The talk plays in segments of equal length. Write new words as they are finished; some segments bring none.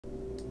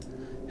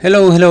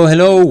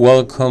Hello,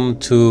 welcome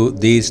to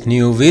this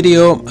new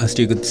video. As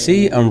you could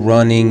see, I'm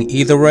running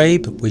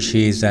EtherAPE, which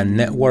is a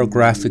network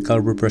graphical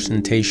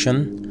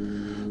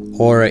representation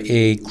or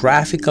a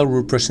graphical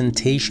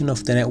representation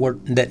of the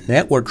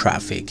network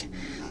traffic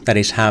that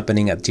is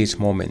happening at this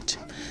moment.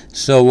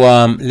 So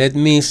let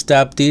me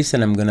stop this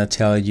and I'm gonna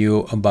tell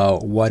you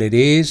about what it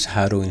is,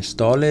 how to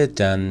install it,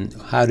 and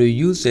how to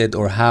use it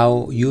or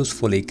how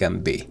useful it can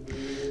be.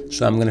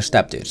 So I'm gonna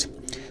stop this.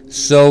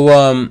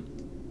 So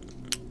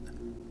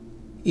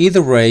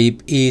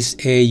EtherAPE is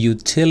a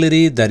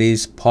utility that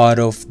is part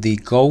of the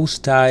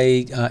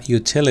GhostEye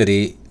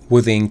utility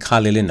within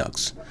Kali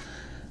Linux.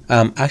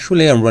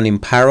 Actually, I'm running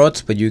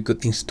Parrot, but you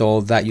could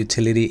install that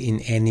utility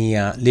in any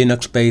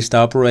Linux-based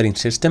operating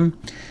system.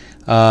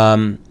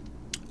 I'm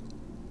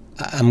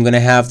going to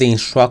have the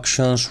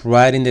instructions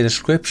right in the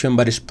description,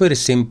 but it's pretty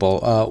simple.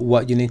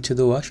 What you need to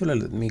do, actually,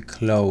 let me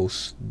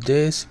close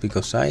this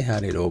because I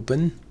had it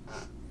open.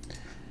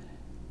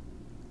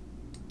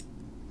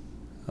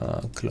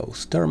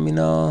 Close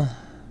terminal.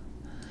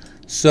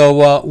 So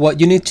what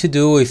you need to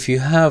do, if you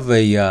have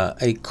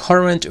a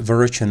current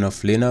version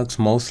of Linux,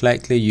 most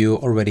likely you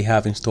already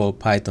have installed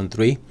Python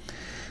 3,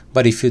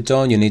 but if you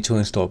don't, you need to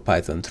install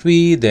Python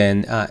 3.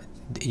 Then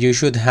you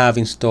should have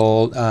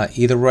installed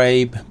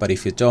EtherAPE, but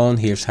if you don't,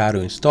 here's how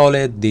to install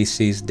it. This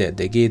is the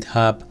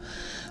GitHub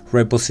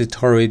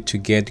repository to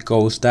get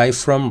GhostEye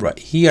from right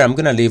here. I'm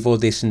gonna leave all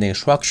this in the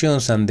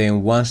instructions, and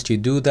then once you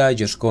do that,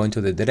 just go into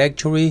the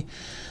directory,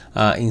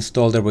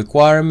 install the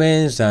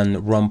requirements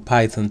and run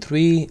Python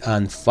 3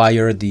 and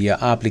fire the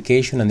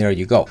application, and there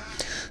you go.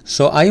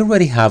 So I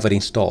already have it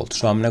installed,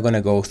 so I'm not going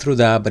to go through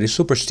that, but it's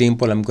super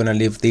simple. I'm going to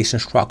leave these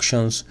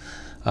instructions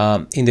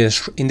in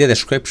the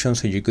description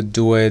so you could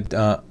do it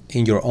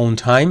in your own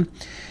time.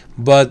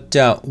 But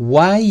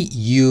why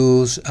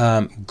use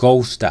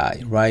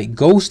GhostEye, right?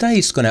 GhostEye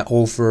is going to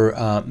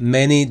offer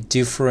many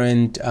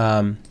different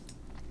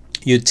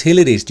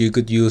utilities you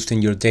could use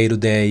in your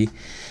day-to-day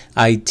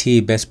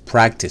IT best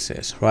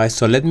practices, right?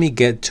 So let me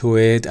get to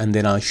it and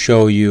then I'll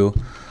show you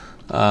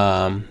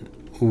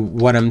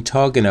what I'm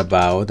talking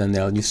about, and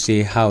then you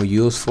see how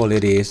useful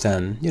it is,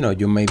 and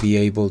you may be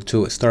able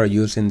to start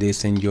using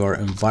this in your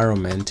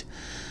environment.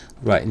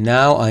 Right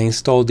now I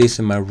installed this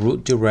in my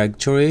root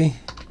directory,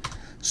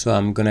 so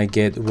I'm gonna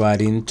get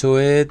right into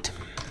it.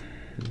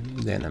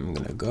 Then I'm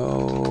gonna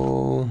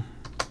go.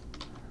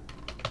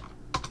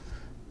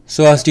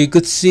 So as you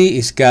could see,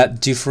 it's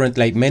got different,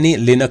 like many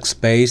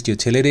Linux-based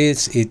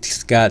utilities,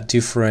 it's got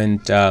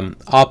different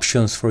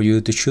options for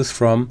you to choose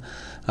from.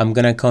 I'm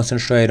gonna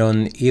concentrate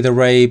on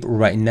EtherAPE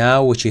right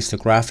now, which is the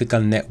graphical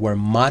network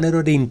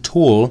monitoring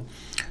tool,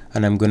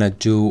 and I'm gonna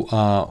do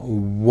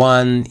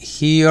one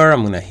here.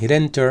 I'm gonna hit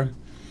enter,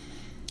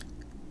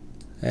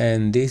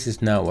 and this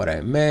is not what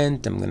I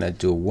meant. I'm gonna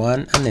do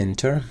one and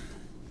enter.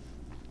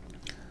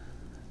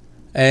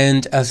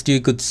 And as you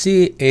could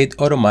see, it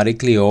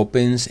automatically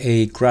opens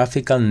a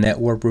graphical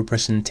network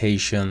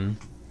representation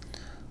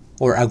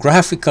or a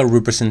graphical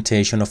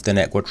representation of the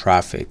network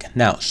traffic.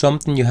 Now,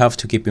 something you have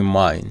to keep in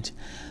mind.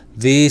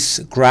 This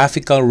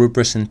graphical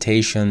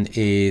representation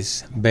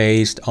is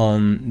based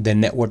on the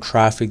network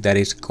traffic that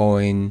is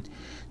going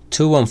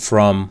to and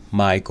from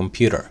my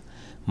computer.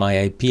 My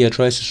IP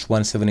address is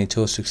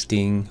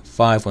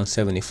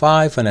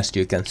 172.16.5.175, and as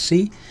you can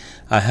see,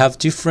 I have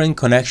different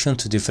connections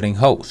to different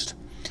hosts.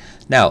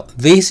 Now,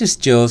 this is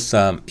just,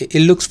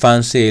 it looks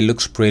fancy, it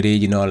looks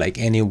pretty, like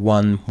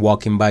anyone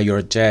walking by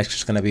your desk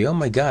is going to be, oh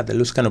my God, that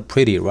looks kind of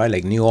pretty, right?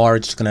 Like new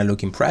art is going to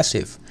look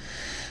impressive.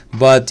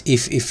 But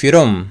if you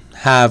don't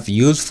have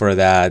use for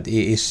that,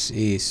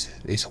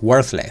 it's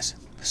worthless.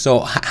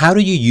 So how do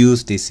you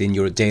use this in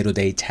your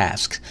day-to-day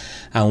tasks?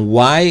 And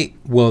why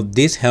will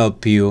this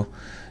help you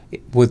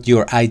with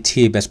your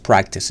IT best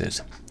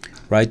practices?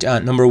 Right?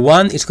 Number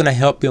one, it's going to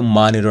help you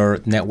monitor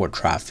network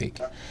traffic.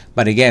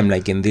 But again,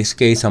 like in this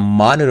case, I'm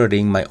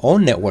monitoring my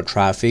own network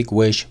traffic,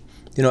 which,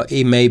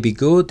 it may be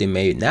good, it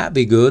may not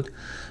be good.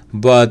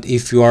 But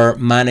if you are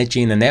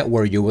managing a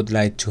network, you would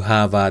like to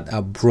have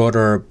a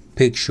broader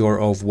picture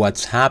of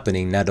what's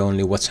happening, not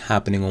only what's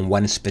happening on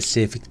one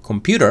specific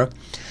computer.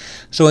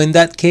 So in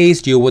that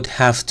case, you would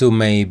have to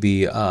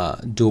maybe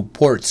do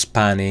port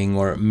spanning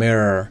or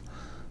mirror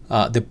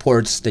the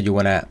ports that you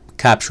want to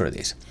capture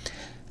this.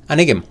 And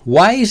again,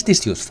 why is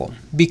this useful?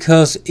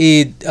 Because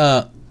it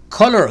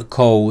color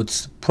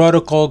codes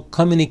protocol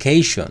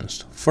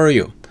communications for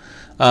you.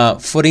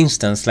 For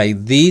instance,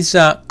 like this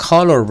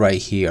color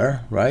right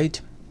here, right?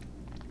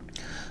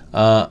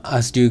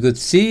 As you could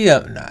see,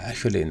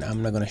 actually,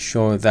 I'm not going to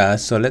show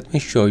that. So let me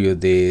show you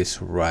this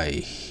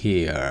right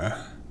here.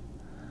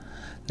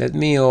 Let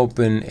me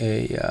open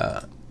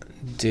a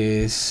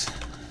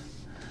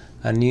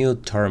new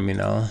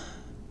terminal.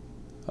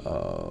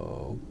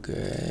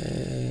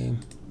 Okay.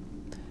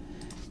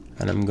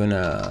 And I'm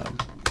gonna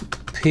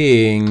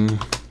ping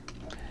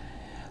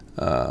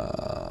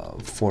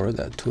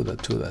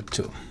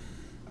 4.2.2.2.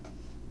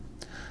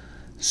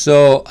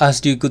 So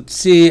as you could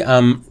see,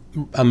 I'm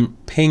I'm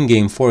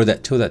pinging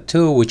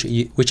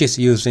 4.2.2, which is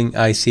using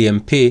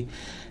ICMP,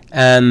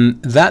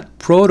 and that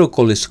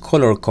protocol is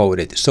color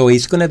coded, so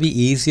it's going to be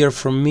easier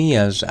for me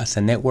as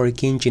a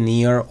network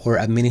engineer or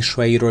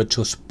administrator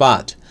to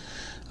spot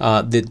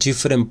the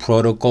different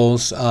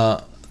protocols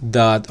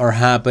that are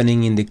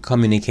happening in the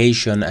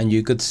communication. And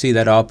you could see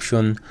that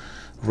option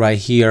right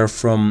here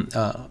from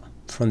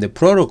the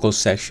protocol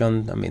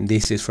section. I mean,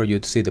 this is for you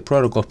to see the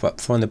protocol, but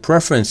from the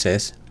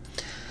preferences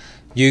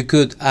you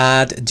could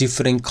add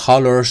different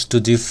colors to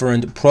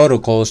different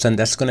protocols, and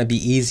that's going to be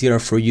easier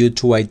for you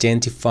to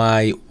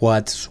identify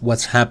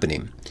what's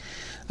happening.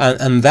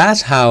 And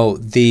that's how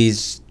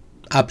this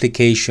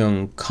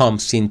application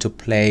comes into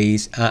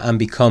place and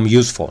become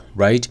useful,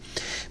 right?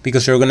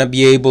 Because you're going to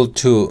be able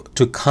to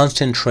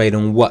concentrate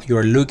on what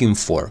you're looking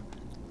for.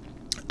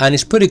 And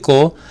it's pretty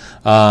cool.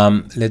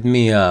 Let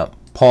me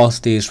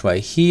pause this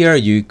right here.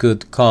 You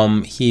could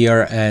come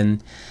here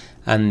and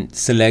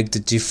select the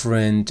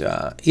different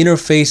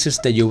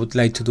interfaces that you would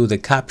like to do the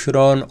capture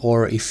on,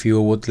 or if you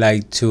would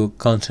like to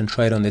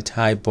concentrate on the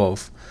type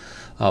of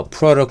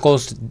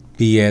protocols,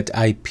 be it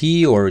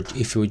IP, or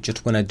if you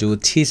just want to do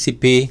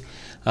TCP,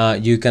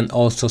 you can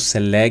also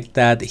select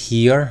that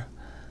here,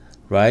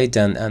 right?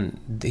 And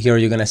here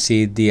you're gonna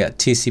see the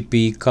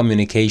TCP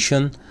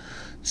communication.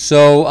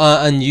 So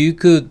and you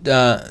could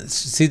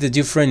see the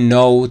different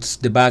nodes,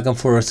 the back and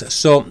forth.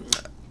 So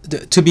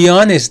to be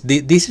honest,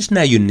 this is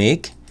not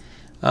unique.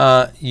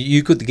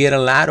 You could get a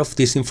lot of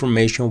this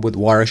information with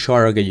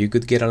Wireshark, you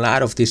could get a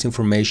lot of this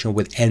information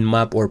with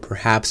nmap or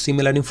perhaps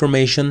similar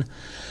information,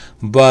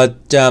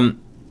 but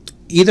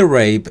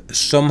EtherAPE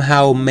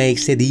somehow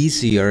makes it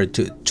easier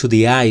to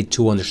the eye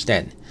to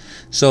understand.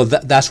 So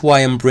that's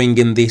why I'm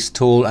bringing this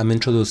tool, I'm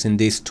introducing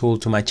this tool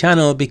to my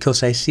channel,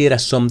 because I see it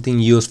as something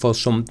useful,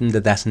 something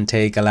that doesn't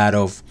take a lot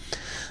of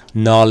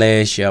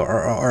knowledge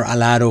or a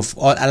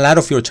lot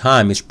of your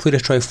time. It's pretty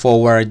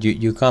straightforward.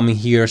 You come in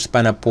here,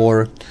 span a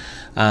port,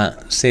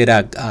 set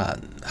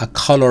a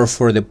color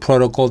for the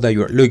protocol that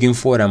you're looking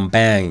for, and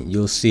bang,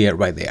 you'll see it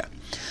right there.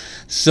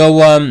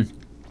 So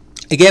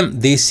again,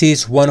 this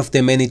is one of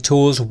the many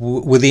tools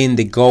within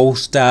the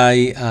Ghost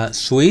Eye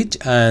suite,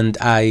 and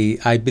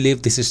I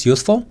believe this is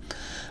useful.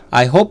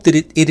 I hope that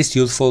it is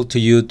useful to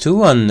you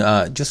too, and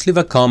just leave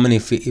a comment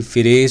if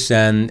it is,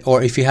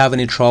 or if you have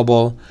any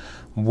trouble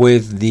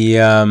with the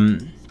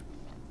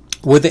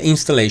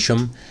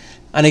installation.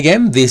 And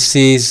again, this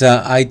is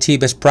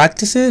IT best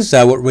practices.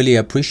 I would really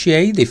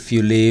appreciate if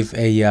you leave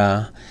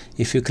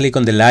if you click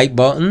on the like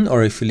button,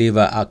 or if you leave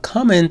a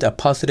comment, a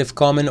positive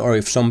comment, or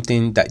if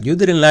something that you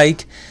didn't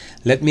like,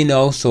 let me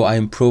know so I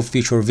improve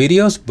future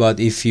videos. But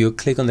if you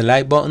click on the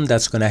like button,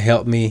 that's gonna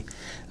help me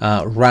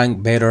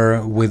rank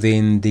better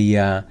within the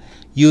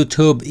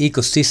YouTube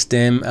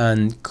ecosystem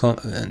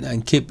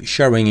and keep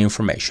sharing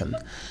information.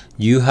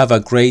 You have a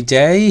great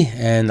day,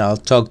 and I'll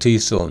talk to you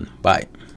soon. Bye.